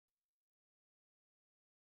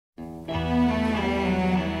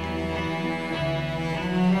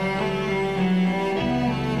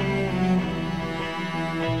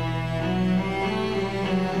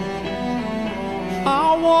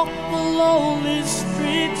lonely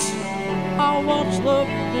streets, I watch the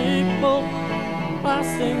people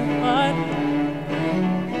passing by.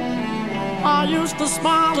 I used to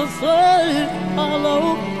smile and say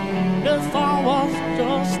hello, yes, I was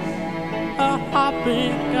just a happy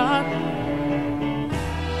guy.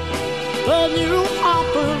 Then you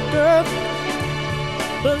offered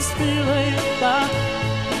this feeling that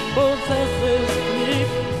possesses me.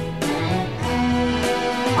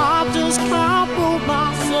 I just can't fool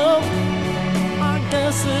myself. I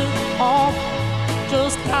guess it all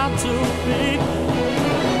just had to be.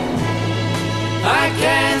 I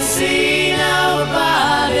can't see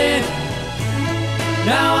nobody.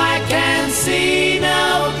 No, I can't see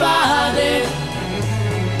nobody.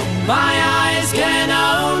 My eyes can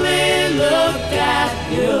only look at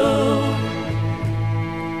you.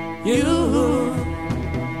 You.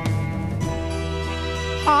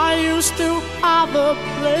 I used to have a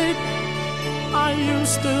plate. I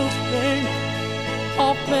used to think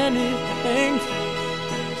of many things.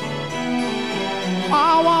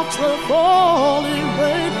 I watch the falling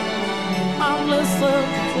rain and listen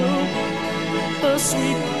to the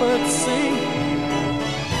sweet birds sing.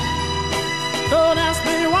 Don't ask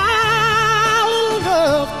me why, little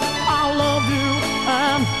girl, I love you,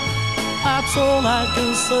 and that's all I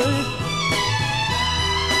can say.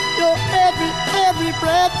 You're every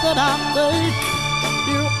breath that I take.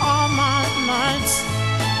 You are my nights,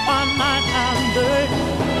 my night and day.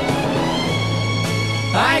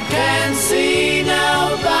 I can't see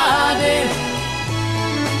nobody.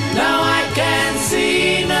 No, I can't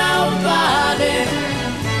see nobody.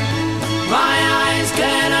 My eyes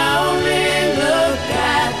can only look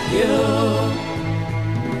at you.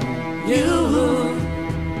 You.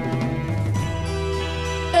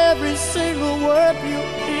 Every single word you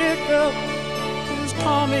hear, girl, is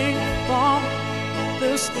coming from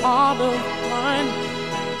this heart of mine.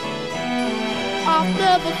 I've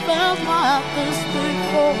never felt like this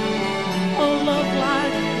before. A love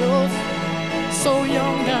like yours, so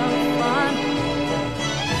young and fine.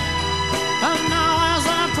 And now as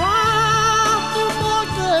I try to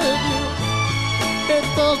forget you, it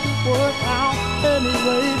doesn't work out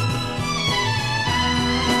anyway.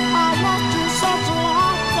 I want you such a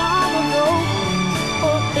long time ago,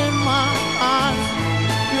 but in my eyes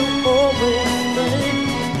you always stay.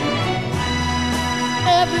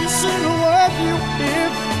 Every single word you hear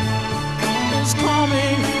is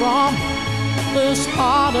coming from this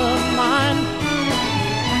heart of mine.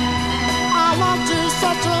 I loved you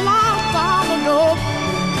such a long time ago.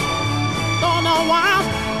 Don't know why,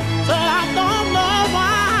 said I don't know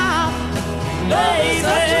why. Love is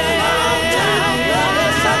such a long time. Love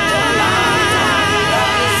is such a long time.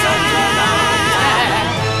 Love is such a long time.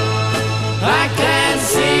 I can't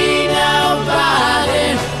see nobody.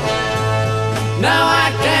 No, I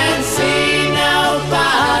can't see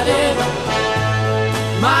nobody.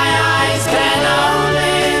 My eyes can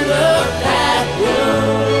only look at you,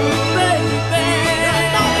 baby.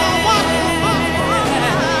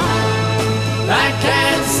 I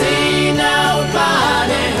can't see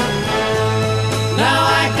nobody. No,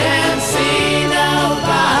 I can't see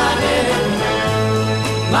nobody.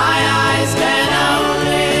 My eyes can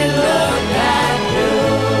only look at you.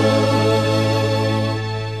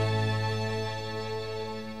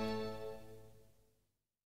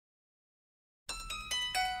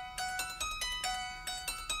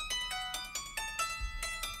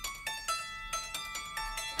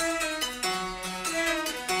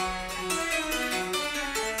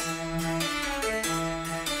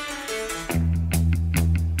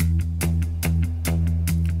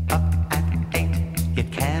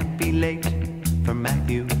 Late for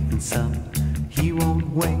Matthew and Son, he won't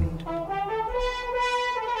wait.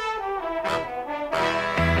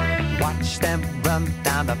 Watch them run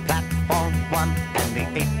down the platform 1 and the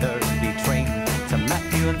 8:30 train to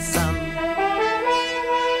Matthew and Son.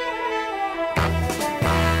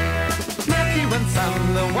 Matthew and Son,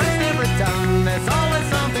 the work's never done, there's always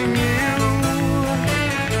something new.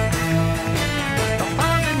 The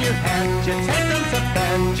files in your hand, you take them to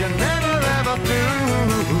bed, you're never ever through.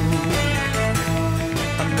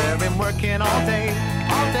 They've been working all day,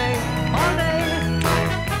 all day, all day.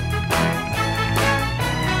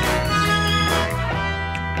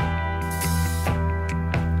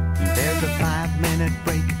 There's a 5-minute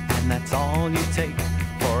break, and that's all you take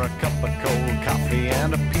for a cup of cold coffee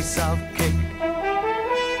and a piece of cake.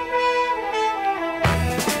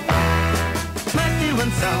 Matthew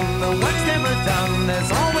and Son, the work's never done,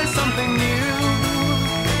 there's always something new.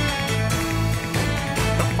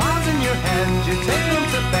 In your hand, you take them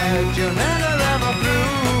to bed, you're never ever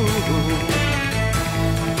through.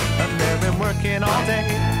 And they've been working all day,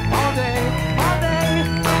 all day,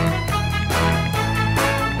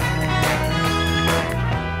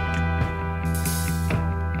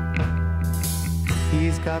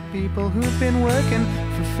 people who've been working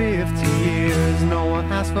for 50 years. No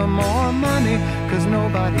one asks for more money, cause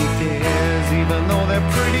nobody cares, even though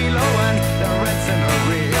they're pretty low and their rent's in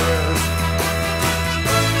arrears.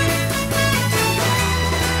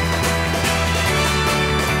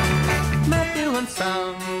 Matthew and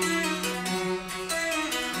Son,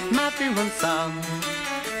 Matthew and Son,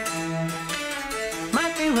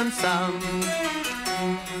 Matthew and Son,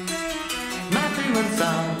 Matthew and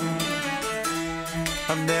Son.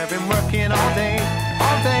 And they've been working all day,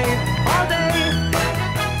 all day, all day.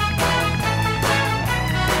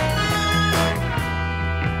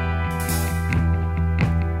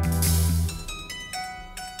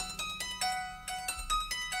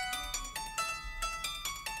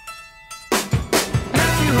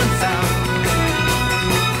 Matthew and Son,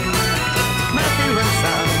 Matthew and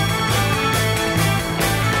Son,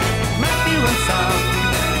 Matthew and Son.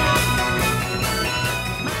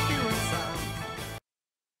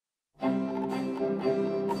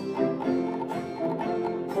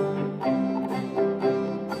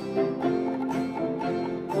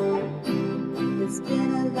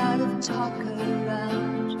 Talk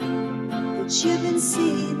around that you've been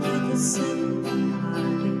seen with a certain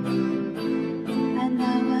party, and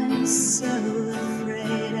now I'm so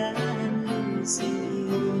afraid I'm losing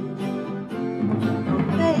you. Oh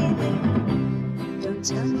baby, don't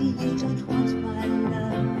tell me you don't want my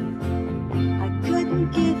love. I couldn't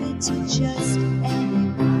give it to just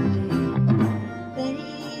anybody.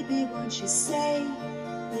 Baby, won't you say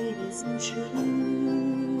it isn't true?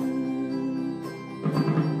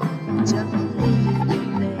 Don't leave me,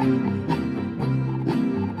 baby.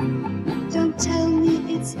 Don't tell me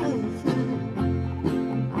it's over.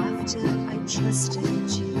 After I trusted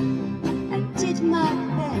you and did my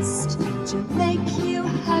best to make you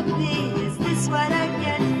happy. Is this what I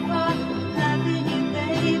get for loving you,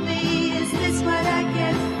 baby? Is this what I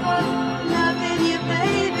get for loving you,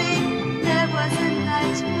 baby? There was a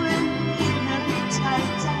night when you held me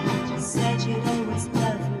tight and you said you'd always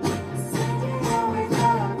love me.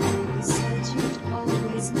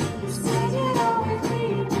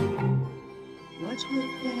 What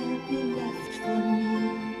would there be left for me?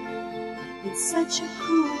 It's such a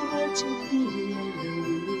cruel world to be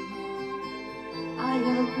lonely. I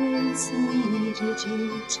always needed you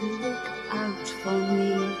to look out for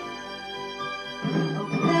me. Oh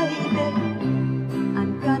baby,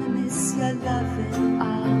 I'm gonna miss your loving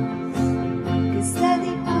arms, 'cause they're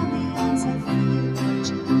the only arms I feel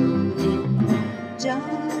to hold in.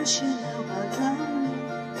 Don't you know how lonely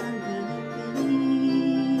I'm gonna be?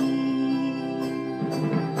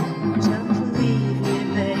 Don't leave me,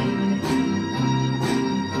 baby.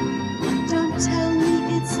 Don't tell me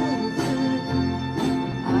it's over.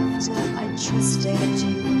 After I trusted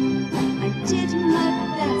you, I did my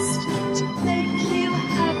best to make you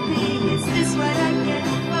happy. Is this what I get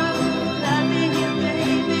for loving you,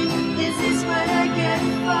 baby? Is this what I get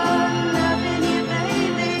for loving you,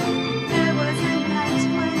 baby? There was a night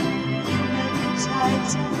when you held me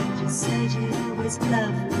tight and you said you'd always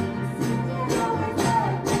love me.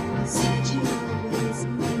 Said you always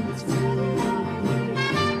need me.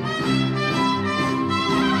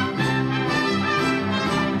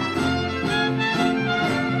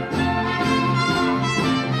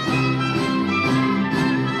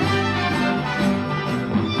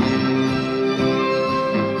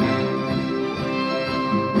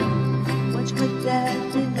 What would there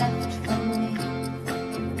be left for me?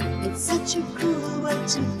 It's such a cruel world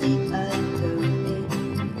to be alone in.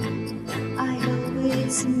 I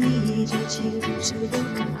always needed you to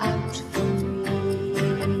look out for me.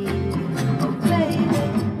 Oh baby,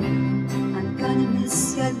 I'm gonna miss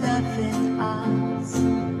your loving arms,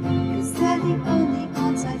 'cause they're the only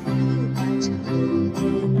arms I feel like to hold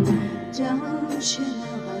in. Don't you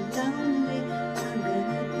know how lonely I'm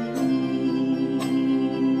gonna be?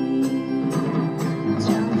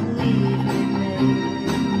 Don't leave me, baby.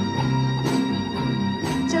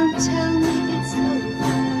 Don't tell me it's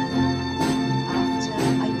over.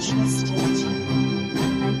 I trusted you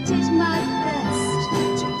and did my best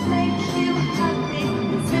to make you happy.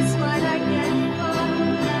 Is this what I get for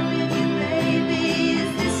loving you, baby?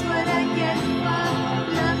 Is this what I get for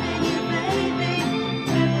loving you, baby?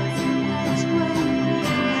 There was a night when you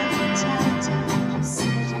held me tight and you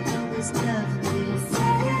said you'd always love me.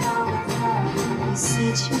 You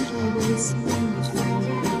said you'd always need me.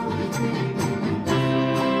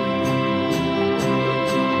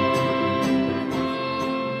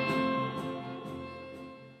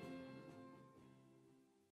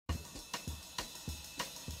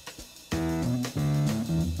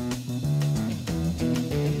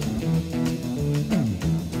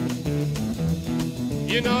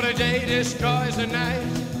 You know the day destroys the night,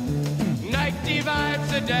 night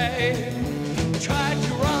divides the day. Try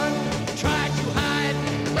to run, try to hide,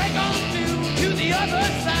 break on through to the other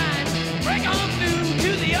side, break on through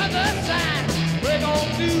to the other side, break on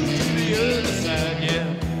through to the other side, yeah.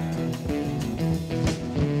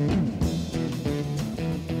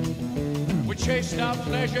 We chased our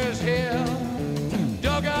pleasures here,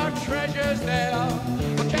 dug our treasures there,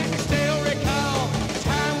 but can you still recall the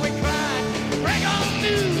time we cried? Break on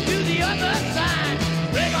through to the other side,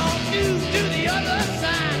 break on through to the other side.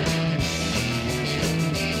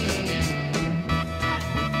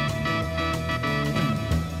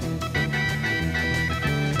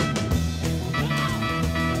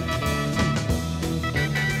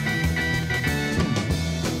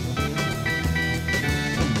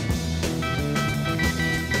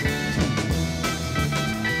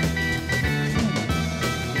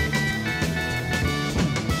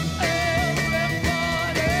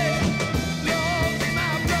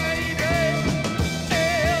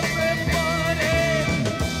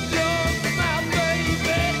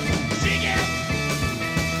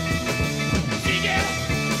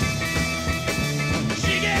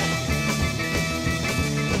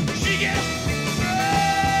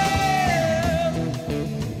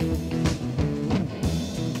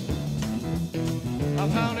 I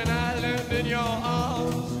found an island in your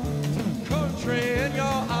arms, country in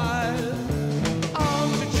your eyes,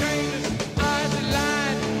 arms and chains, eyes and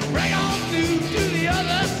line. Break on through to the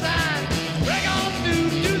other side, break on through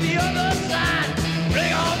to the other side,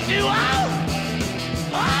 break on through,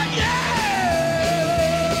 oh yeah!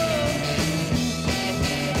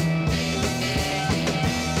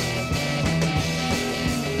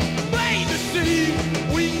 Made to see,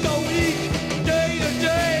 week to week, day to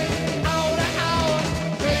day, hour to hour.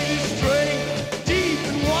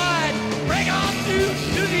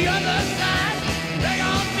 The other side, break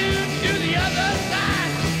on through to the other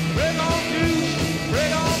side, break on through,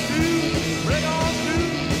 break on through, break on through,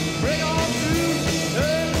 break on through.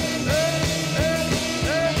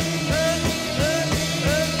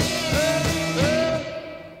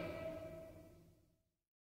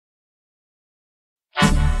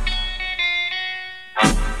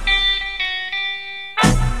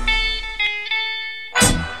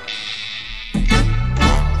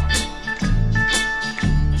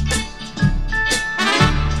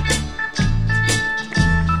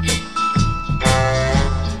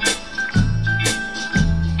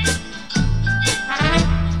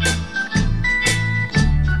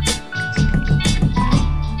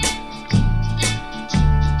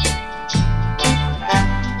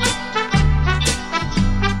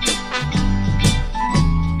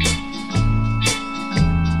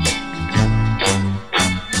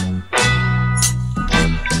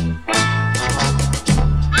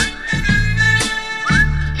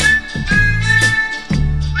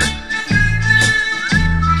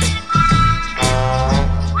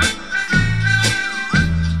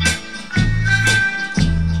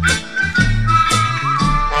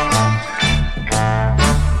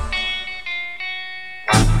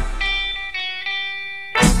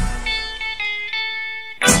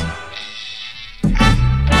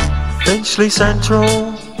 Finchley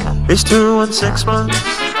Central is 2 and 6 months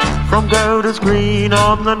from Golders Green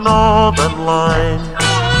on the Northern Line,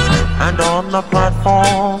 and on the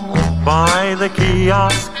platform by the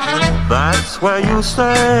kiosk, that's where you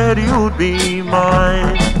said you'd be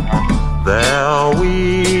mine. There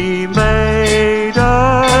we made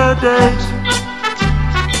a date.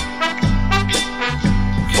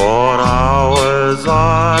 For hours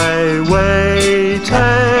I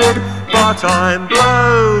waited, but I'm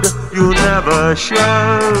blowed, you never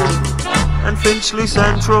showed. And Finchley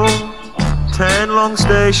Central, 10 long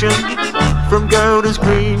station, from Golders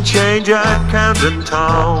Green, change at Camden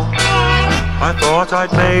Town. I thought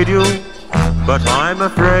I'd made you, but I'm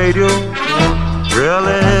afraid you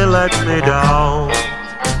really let me down.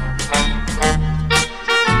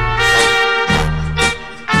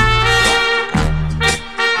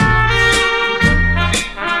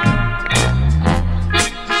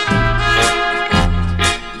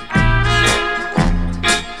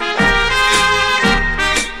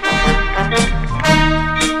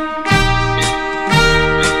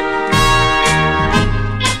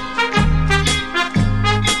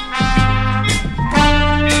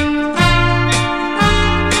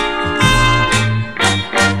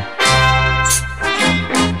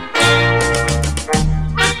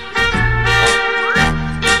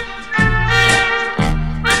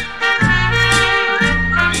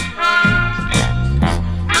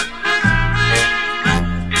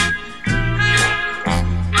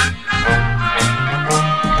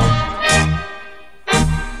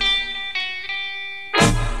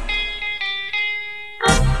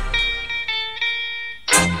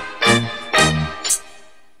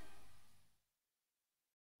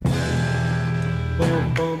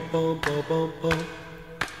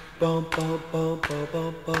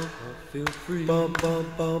 feel free. I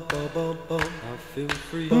feel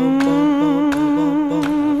free.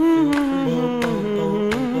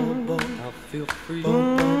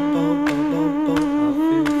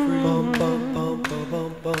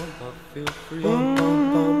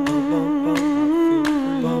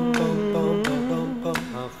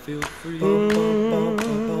 I feel free.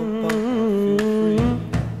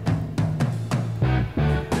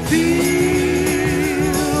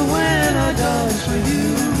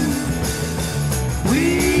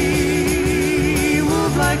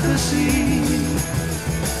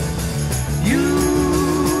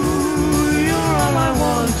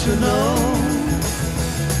 To know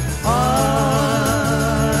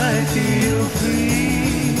I feel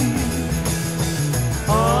free.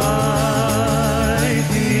 I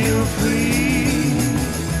feel free.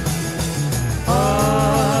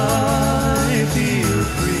 I feel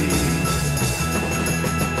free.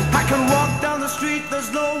 I can walk down the street,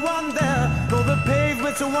 there's no one there, though the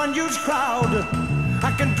pavement's a one huge crowd. I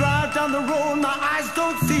can drive down the road, my eyes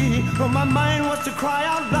don't see, but my mind wants to cry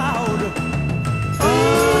out loud.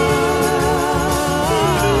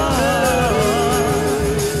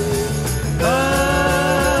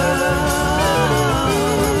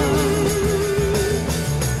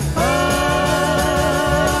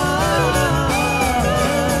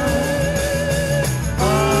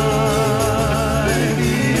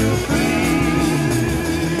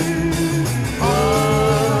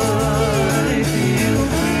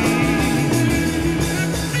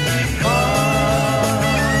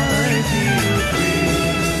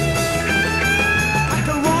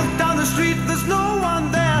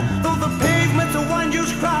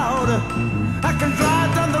 I can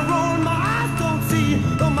drive down the road, my eyes don't see,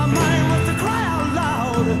 though my mind wants to cry out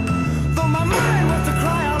loud. Though my mind wants to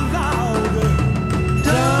cry out loud.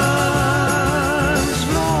 Dance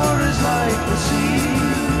floor is like the sea,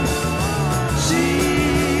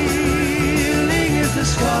 ceiling is the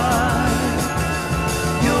sky.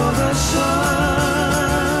 You're the sun,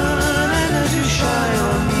 and as you shine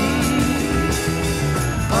on me,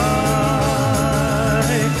 I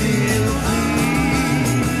feel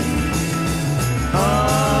free. I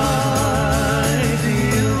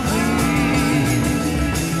feel free.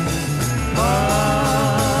 I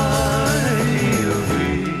feel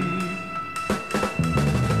free.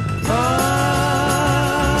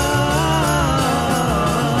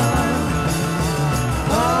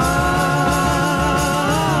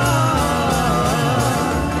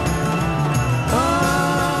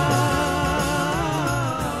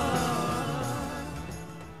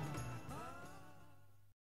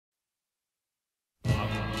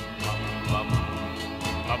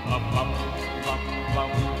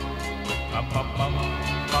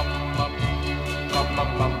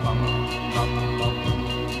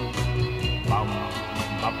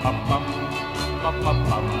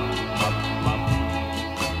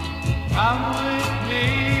 Come with me,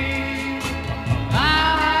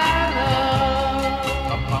 my love,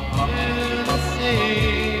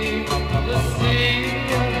 to the sea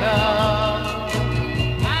of love.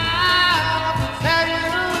 I'll tell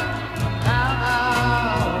you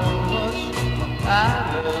how much I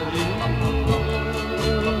love you.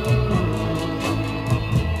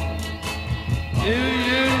 Do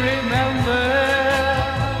you remember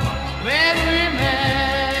when we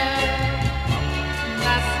met?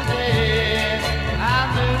 That's the day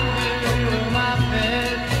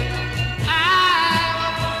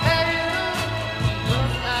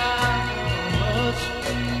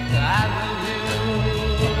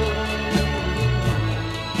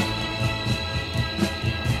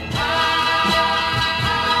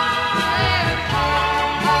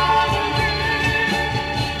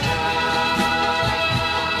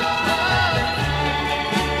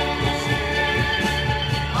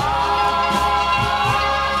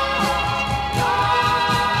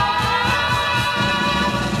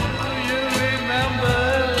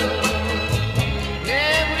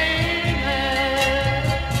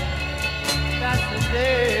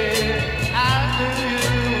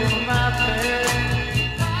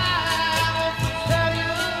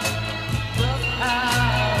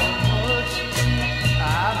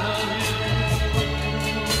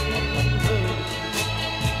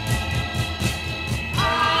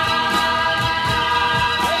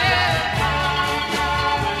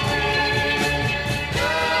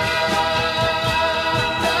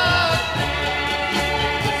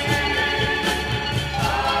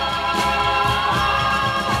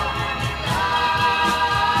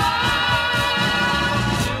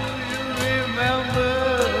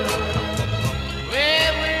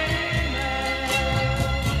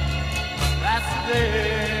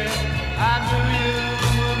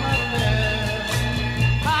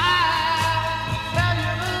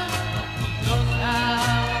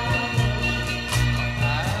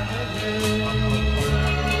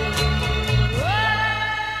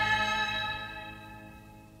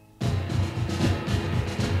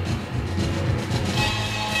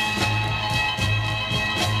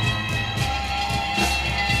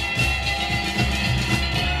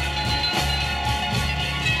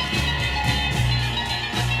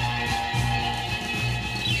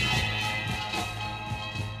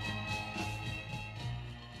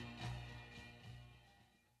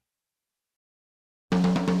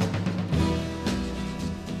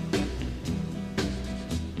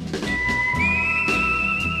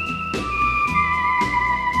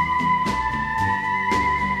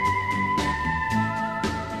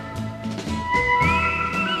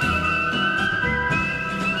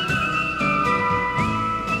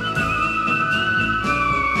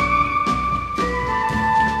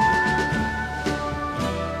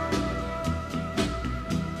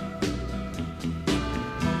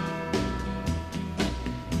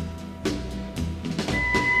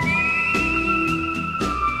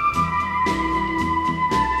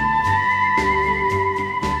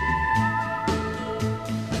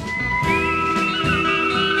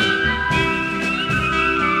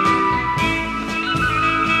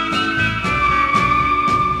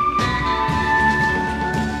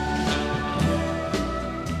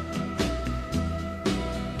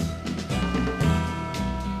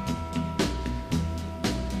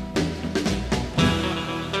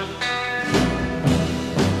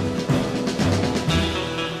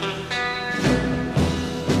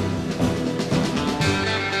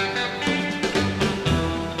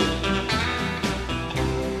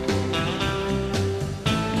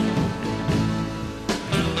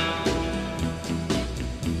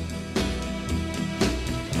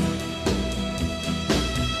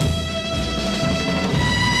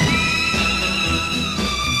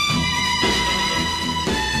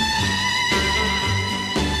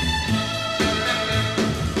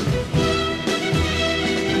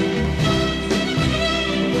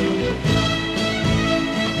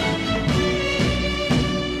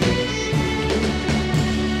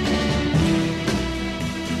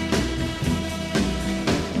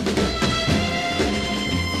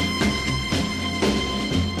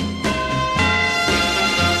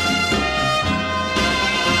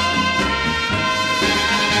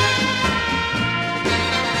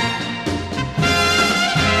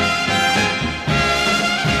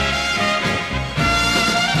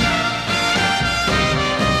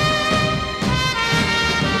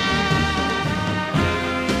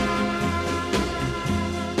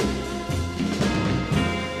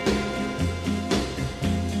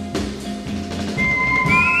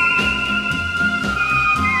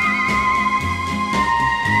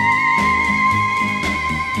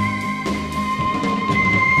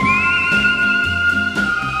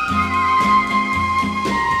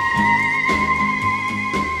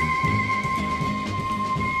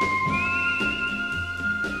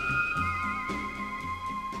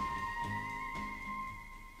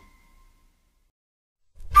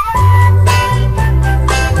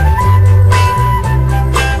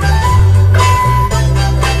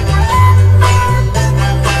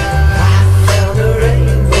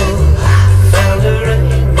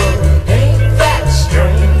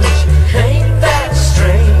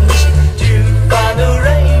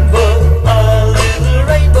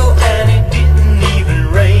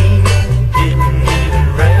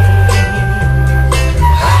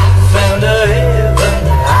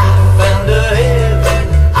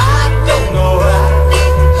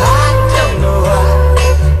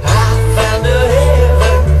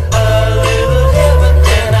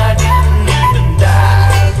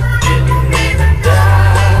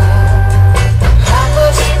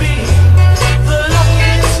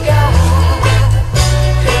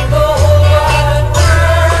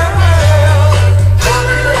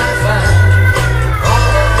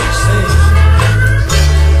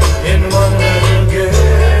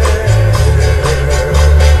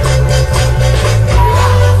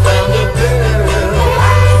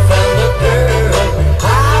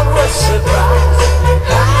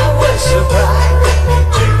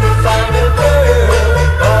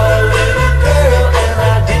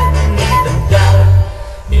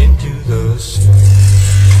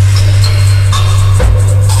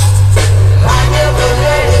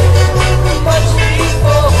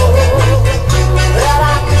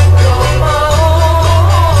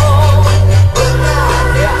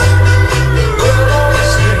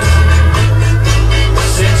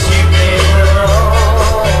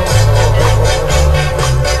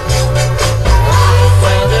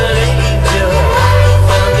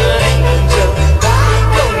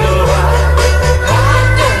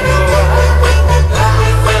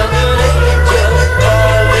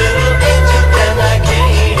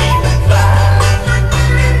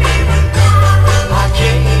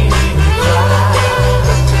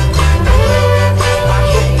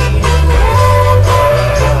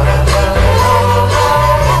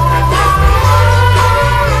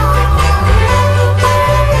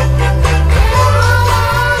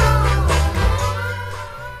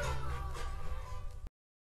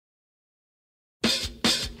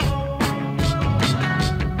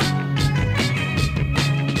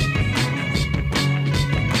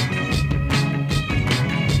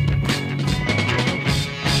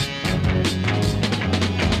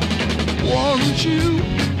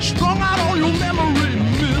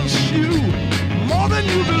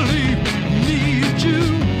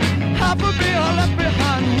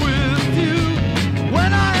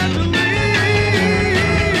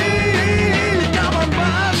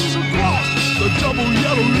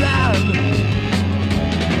yellow line.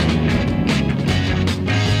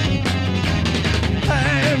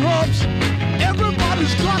 Hang-ups,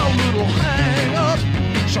 everybody's got a little hang-up.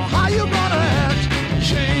 So how you gonna act?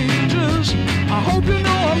 Changes, I hope you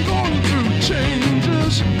know I'm going through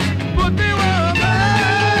changes. But beware of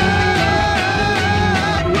that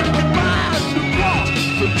with the mind to cross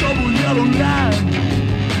the double yellow line.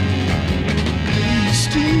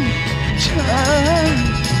 Wasting time,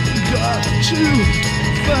 got to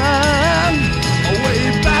find a way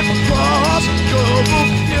back across the double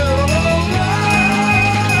yellow line.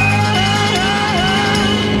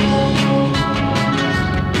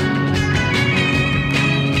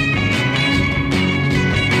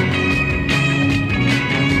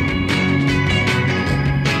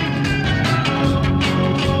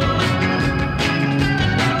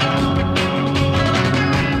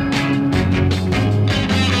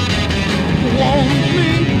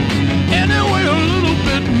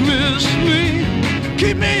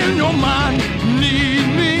 Keep me in your mind, need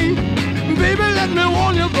me. Baby, let me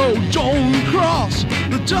warn you though, don't cross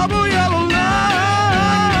the double yellow line.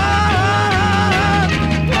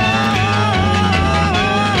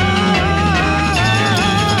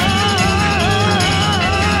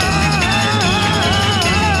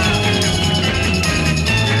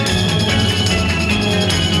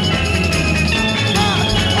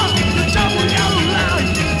 The double yellow line,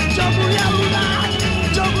 double yellow line,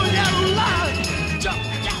 double yellow line.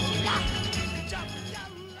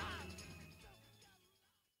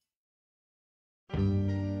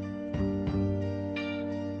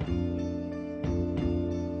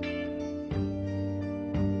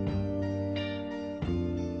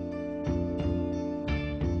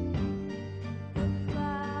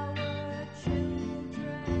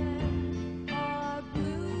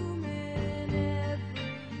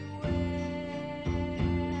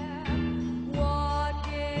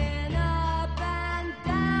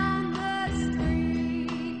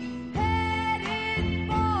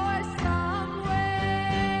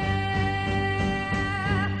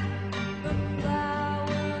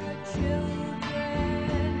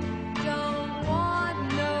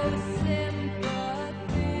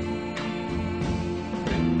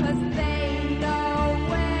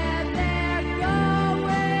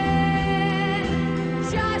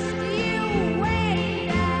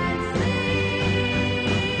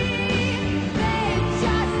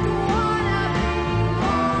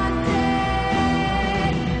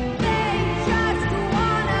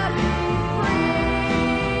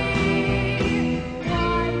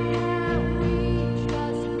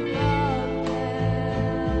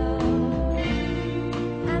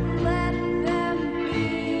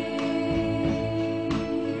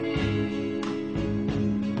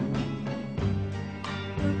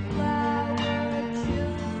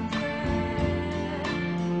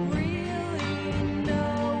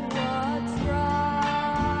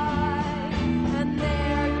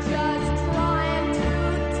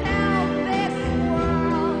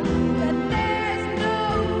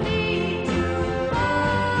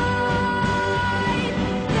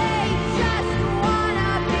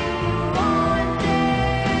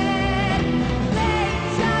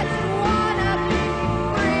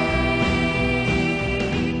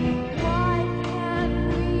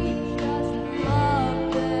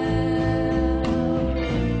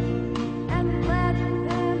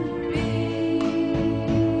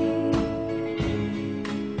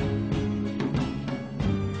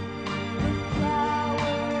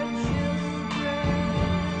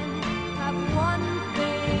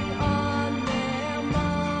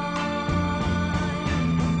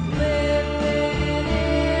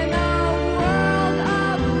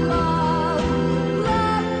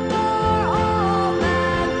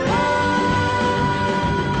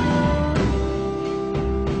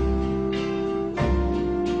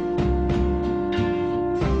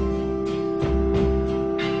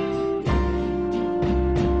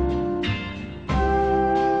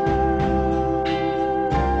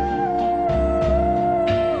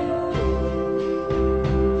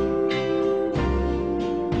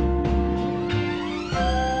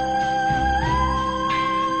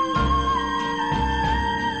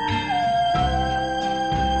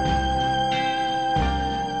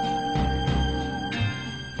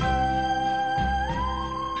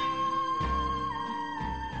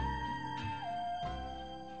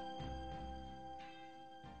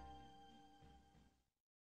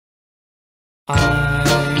 I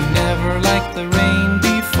never liked the rain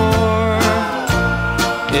before.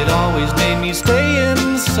 It always made me stay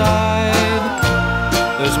inside.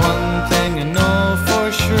 There's one thing I know for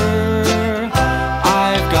sure,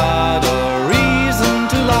 I've got a reason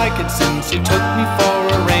to like it since you took me for a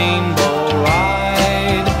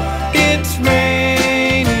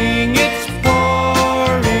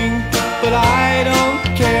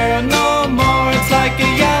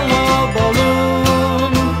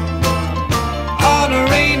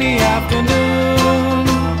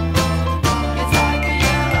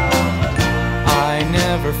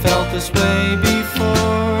this way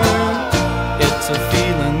before. It's a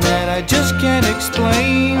feeling that I just can't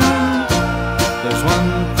explain. There's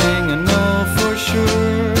one thing I know for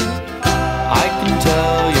sure, I can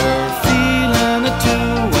tell you're feeling it too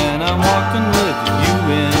when I'm walking with you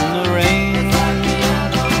in the rain.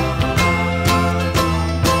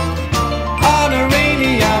 On a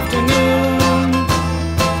rainy afternoon,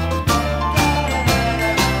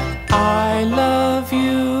 I love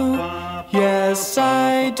you, yes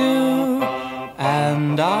I do,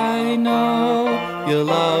 and I know you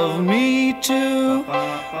love me too.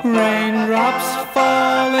 Raindrops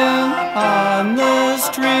falling on the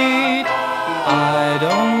street, I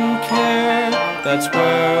don't care, that's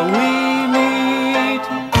where we meet.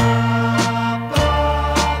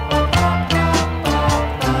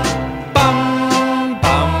 Bum,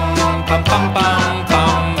 bum, bum, bum, bum,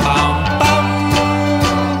 bum, bum, bum.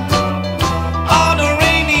 On a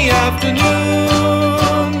rainy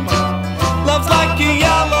afternoon, love's like a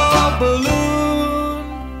yellow balloon.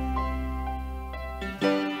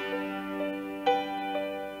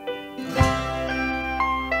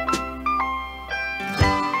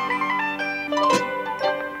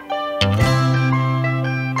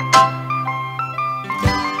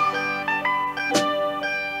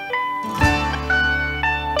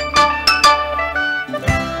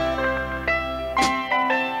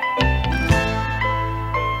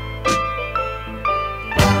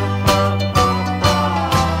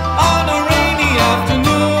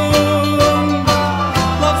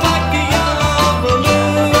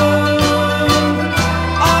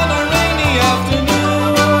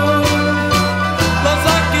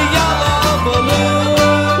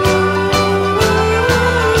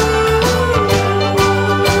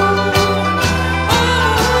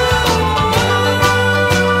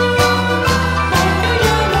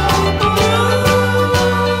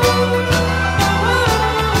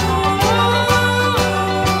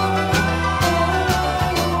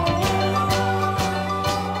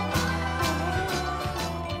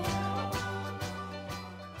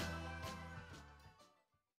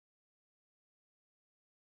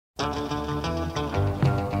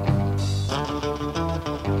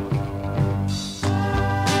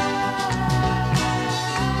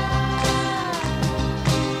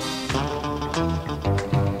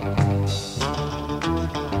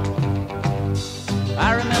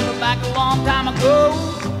 I remember back a long time ago,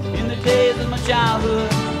 in the days of my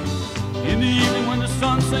childhood, in the evening when the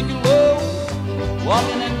sun's sinking low,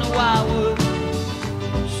 walking in the wildwood,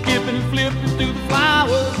 skipping and flipping through the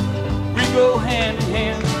flowers, we go hand in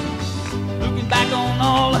hand, looking back on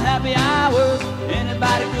all the happy hours.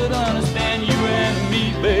 Anybody could understand you and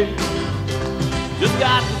me, babe. Just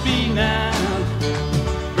got to be now,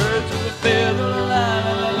 birds of a feather, la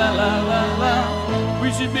la la la la la la. We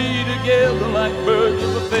should be together like birds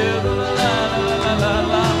of a feather, la la la la la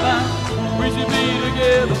la la. We should be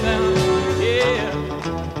together now, yeah.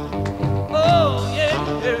 Oh yeah,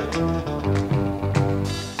 yeah.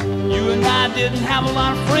 You and I didn't have a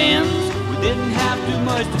lot of friends, we didn't have too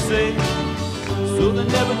much to say, so they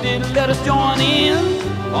never did let us join in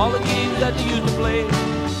all the games that they used to play.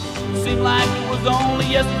 Seemed like it was only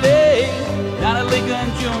yesterday down at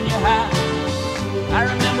Lincoln Junior High. I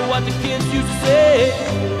remember what the kids used to say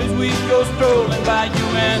as we'd go strolling by, you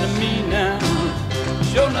and me now.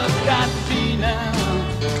 Sure enough got to be now,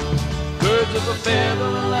 birds of a feather,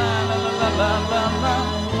 la la la la la la la.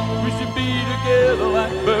 We should be together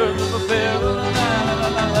like birds of a feather, la la la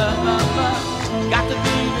la la la la. Got to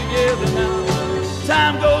be together now.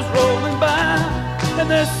 Time goes rolling by, and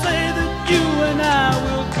they say that you and I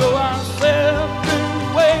will go our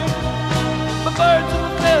separate ways, but birds of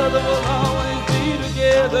a feather will always be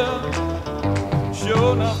together.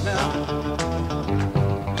 Sure enough now,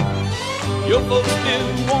 your folks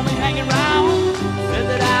didn't want me hanging around, said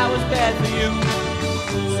that I was bad for you,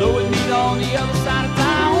 so we'd meet on the other side of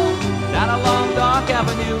town, down a long dark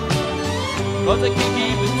avenue, 'cause they can't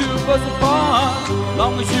keep the two of us apart,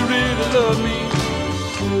 long as you really love me.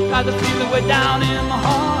 Got to feel it way down in my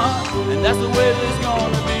heart, and that's the way it's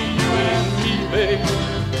gonna be, you and me, babe.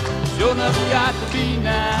 Sure enough got to be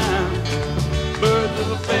now, birds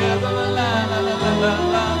of a feather, la la la la la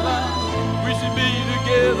la la. We should be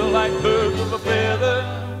together like birds of a feather,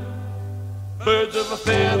 birds of a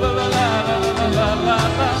feather, la la la la la la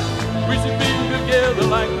la. We should be together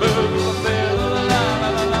like birds of a feather, la la la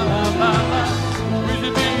la la la la. We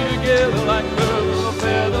should be together like birds of a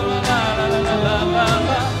feather, la la la la la la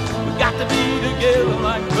la. We got to be together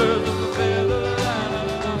like birds of a feather, la la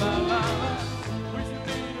la la la la. We should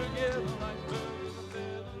be together like birds of a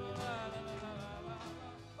feather, la la la la la la.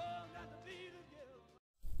 Oh, got to be together.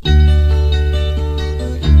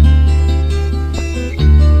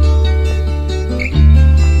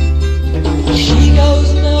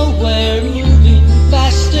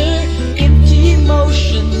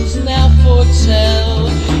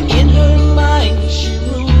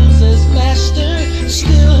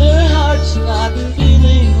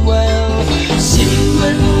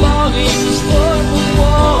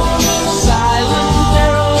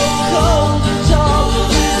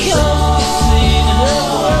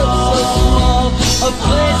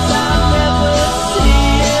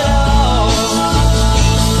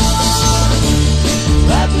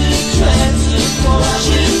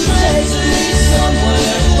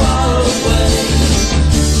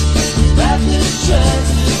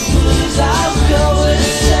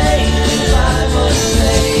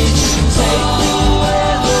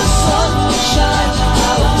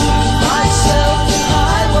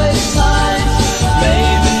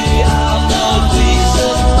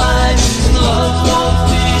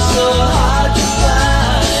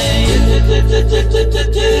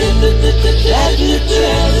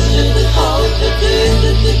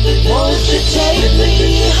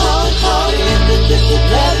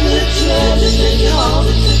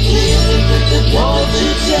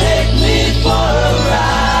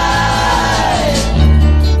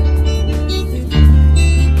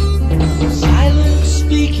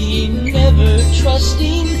 speaking, never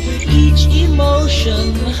trusting, each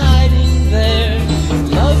emotion hiding there.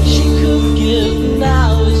 Love she could give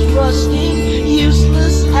now is rusting,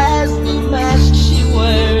 useless as the mask she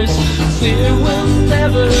wears. Fear will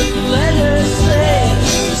never let her say,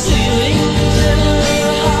 ceilings in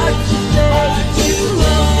her heart today.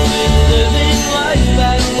 Love me living life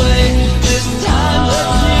that way. This time her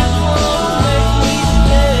tears won't make me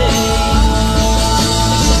stay.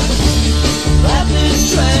 Rapid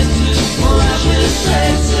transit,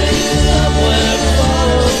 somewhere far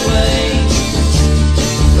away.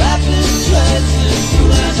 Rapid transit,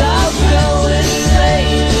 please I'll go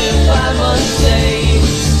insane if I must stay.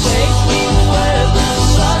 Take me where the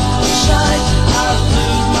sun will shine. I'll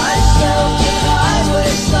lose myself in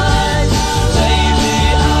highway signs. Maybe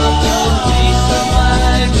I'll know peace of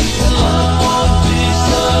mind. Love won't be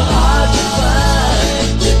so hard to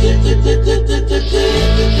find.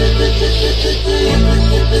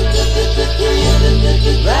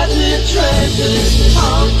 Rapid transit,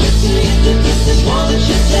 won't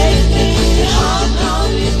you take me home?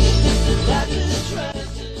 Rapid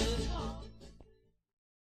transit.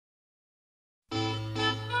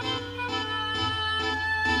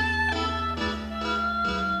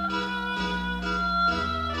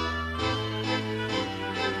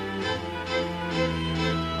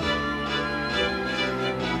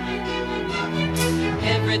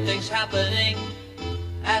 Everything's happening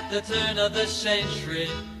at the turn of the century.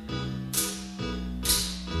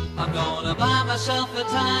 I'm gonna buy myself a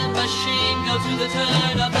time machine, go to the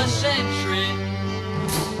turn of the century.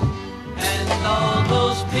 And all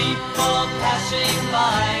those people passing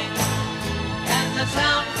by, and the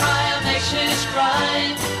town crier makes his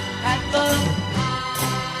cry at the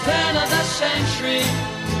turn of the century.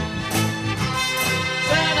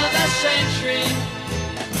 Turn of the century.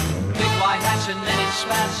 Big white hats and many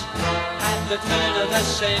spats at the turn of the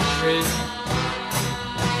century.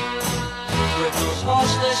 With those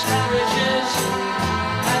horseless carriages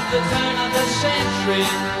at the turn of the century.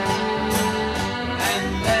 And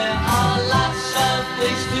there are lots of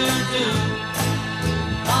things to do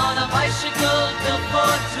on a bicycle built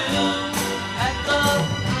for two at the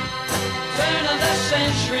turn of the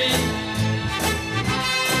century.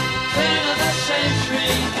 Turn of the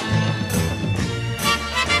century.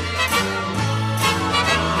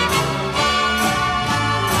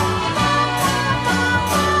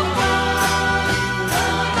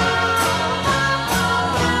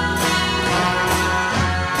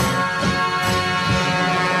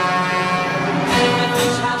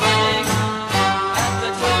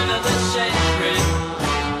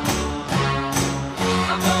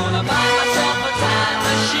 Buy myself a time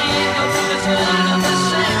machine.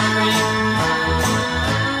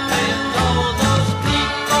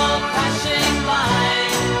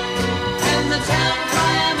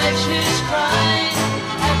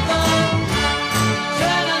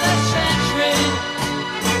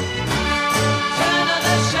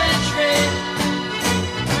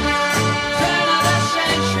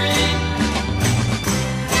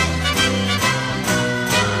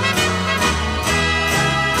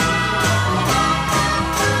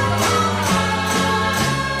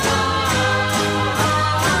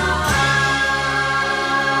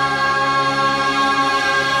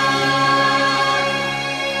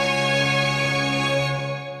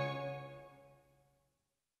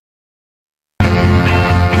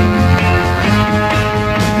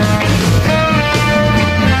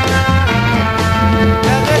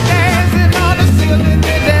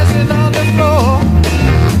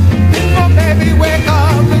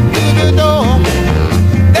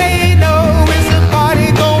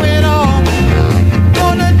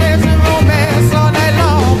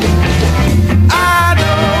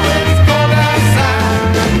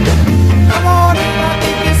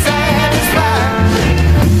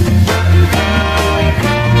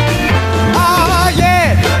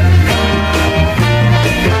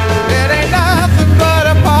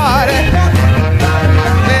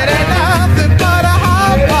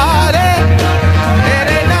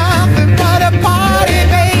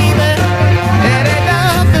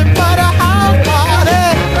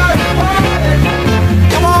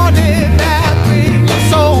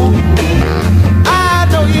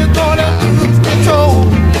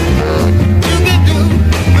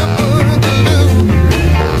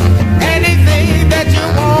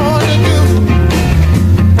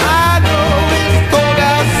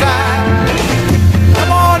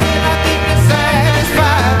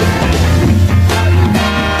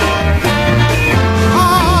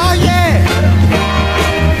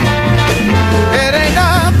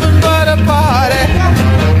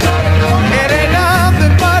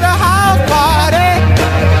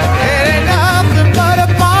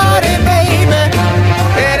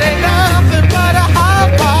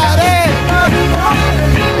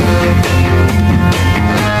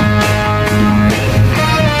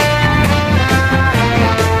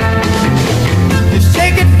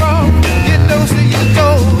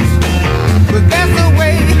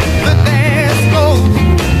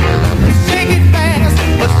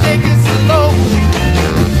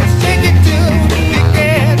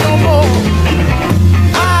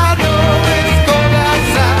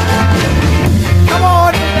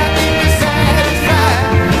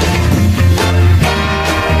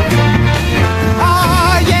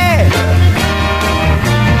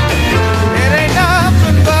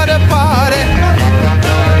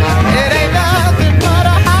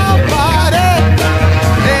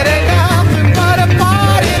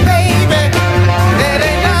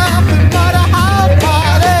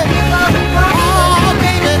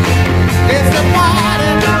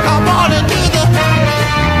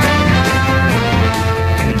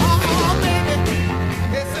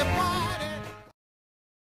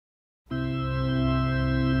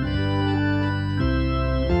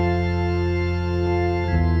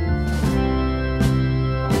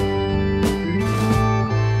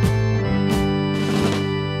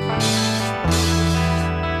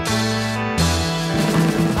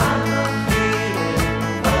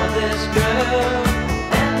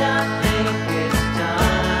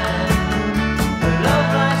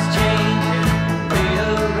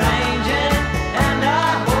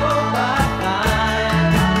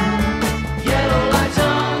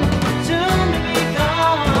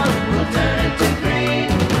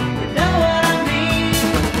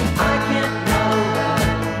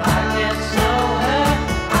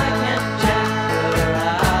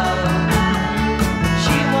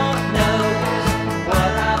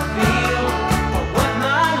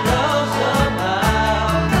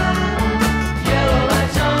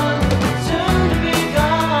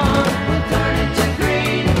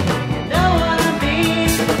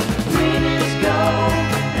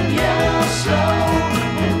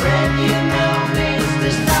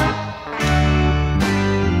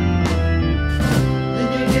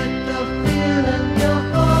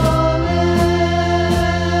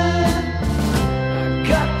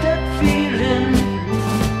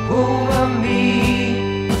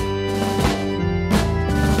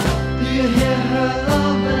 you hear her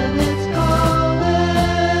love and it's calling?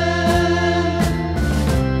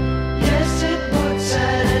 Yes, it would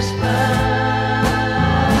satisfy.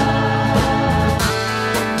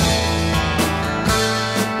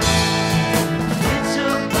 It's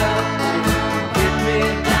about to get me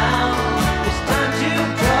down. It's time to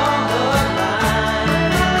draw a line.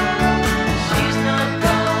 She's not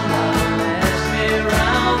gonna mess me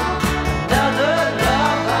around. Another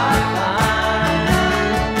love I find.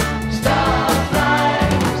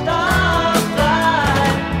 Starlight, starlight,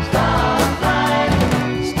 starlight,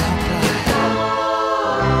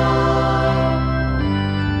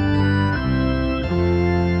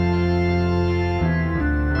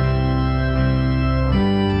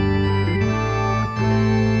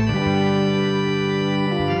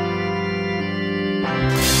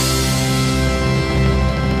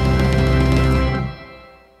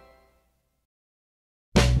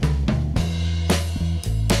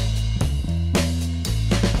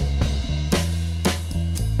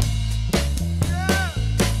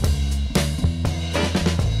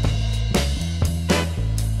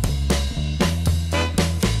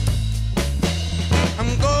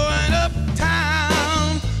 I'm going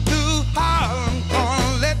uptown to Harlem,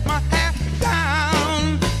 gonna let my hair down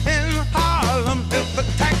in Harlem. If the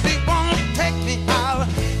taxi won't take me, I'll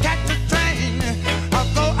catch a train. I'll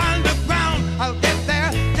go underground, I'll get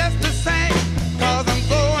there just the same. Cause I'm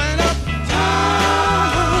going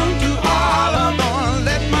uptown to Harlem, gonna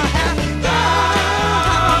let my hair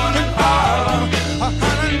down in Harlem.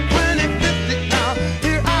 120, 50 now,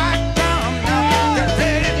 here I come now. Get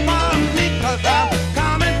ready for me, cause I'm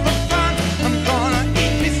coming for fun. I'm gonna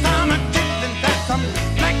eat me some chicken, that's some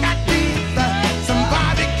black eyed peas, some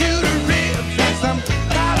barbecued ribs, and some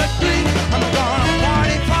collard greens. I'm gonna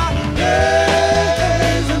party for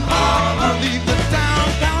days in Harlem. Leave the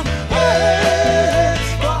downtown ways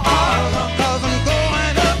for Harlem. Cause I'm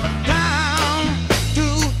going uptown to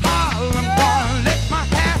Harlem, gonna let my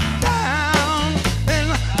hair down in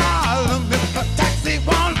Harlem. If a taxi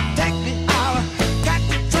won't take me, I'll catch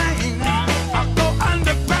a train. I'll go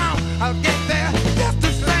underground, I'll get there just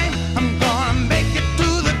the same. I'm gonna make it to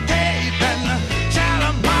the cave and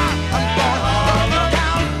Shalimar. I'm gonna go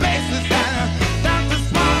down places and down to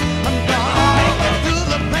Smart. I'm gonna make it to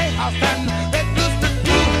the Playhouse and Red Rooster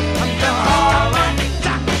too. I'm gonna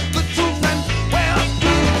stop the truth and Wells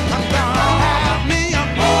too. I'm gonna have me a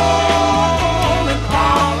hole in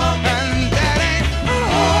Harlem, and that ain't a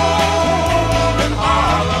hole in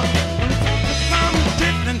Harlem. Some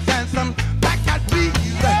chitlins and some black-eyed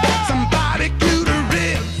peas, some barbecued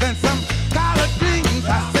ribs and some collard greens. I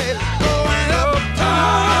said, going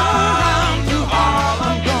uptown to Harlem,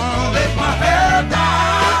 I'm gonna let my hair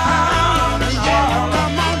down. Yeah,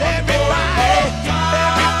 come on everybody,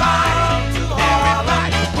 everybody,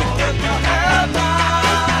 everybody. We got to have, we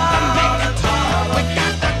got to make it. We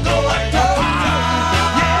got to go up to Harlem.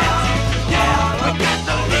 Yeah, yeah, we got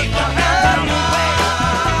to leave the town away.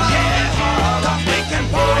 Yeah, cause we can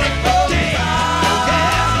party for days.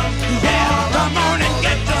 Yeah, yeah, come on and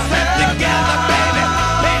get yourself together, baby.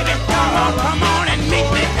 Baby, come on and meet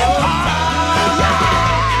me in Harlem. Yeah,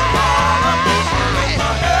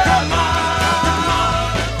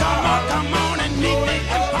 come on and meet me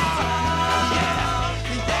in Harlem. Yeah,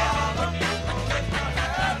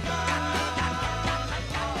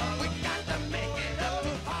 we got to make it up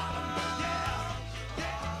to Harlem.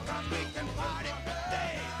 Yeah, cause we can party for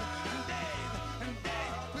days and days and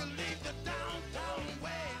days. We'll leave the downtown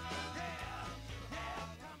ways. Yeah,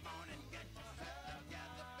 come on and get yourself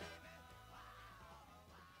together, baby.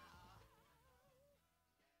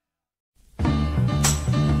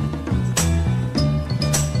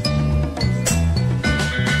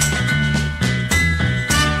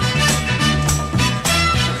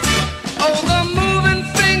 Oh, the moving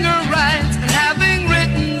finger writes, and having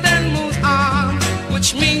written then moves on,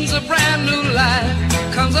 which means a brand new life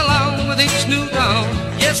comes along with each new dawn.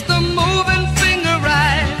 Yes, the moving finger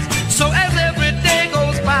writes, so as every day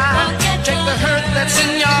goes by, take the hurt that's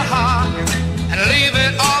in your heart and leave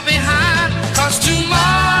it all behind. Cause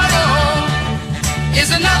tomorrow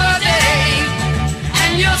is another day,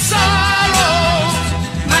 and your sorrows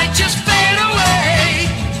might just fade away.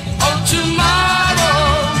 Oh,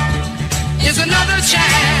 tomorrow is another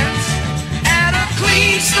chance at a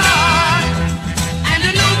clean start and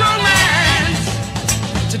a new romance.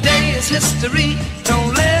 Today is history,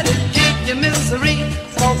 don't let it give you misery.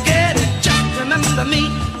 Forget it, just remember me,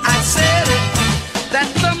 I said it. That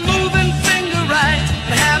the moving finger writes,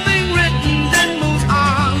 and having written then moves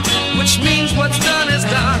on, which means what's done is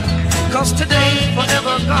done, cause today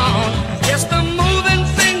forever gone. Yes, the moving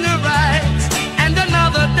finger writes, and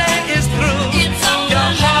another day is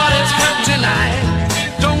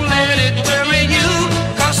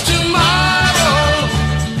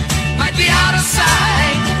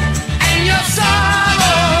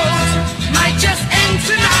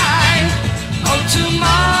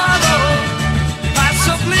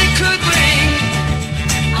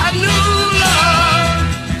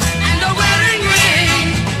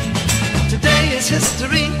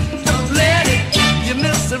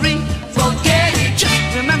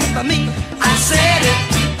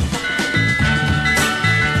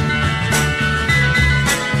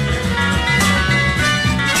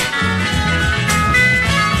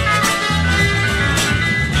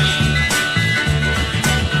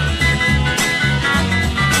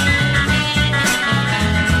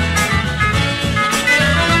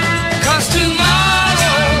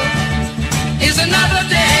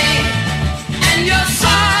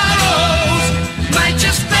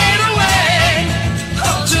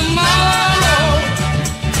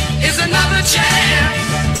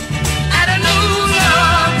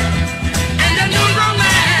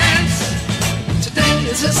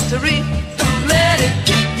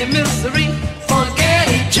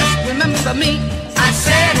of me. I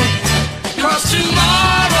said it, 'cause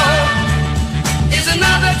tomorrow is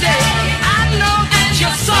another day. I know that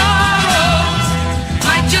your sorrows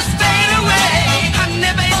might just fade away.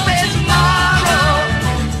 Honey, baby, tomorrow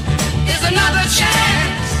is another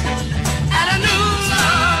chance at a new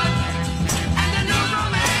love and a new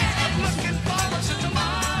romance. Looking forward to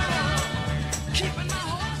tomorrow, keeping my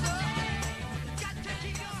hopes up. Got to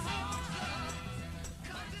keep your hopes up,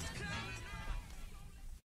 'cause it's coming.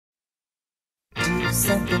 Do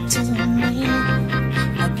something to me.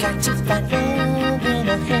 I got to find love in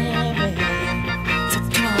a hurry. So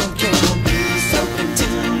come on, girl, do something to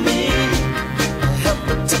me. Help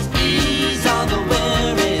it to ease all the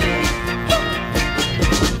worry.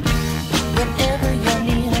 Whenever you're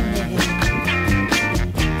near me,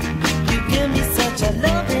 you give me such a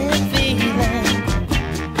loving feeling.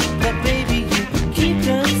 But baby, you keep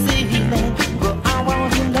concealing. Well, I want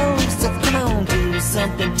to know, so come on, do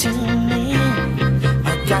something to me.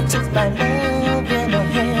 I got to find love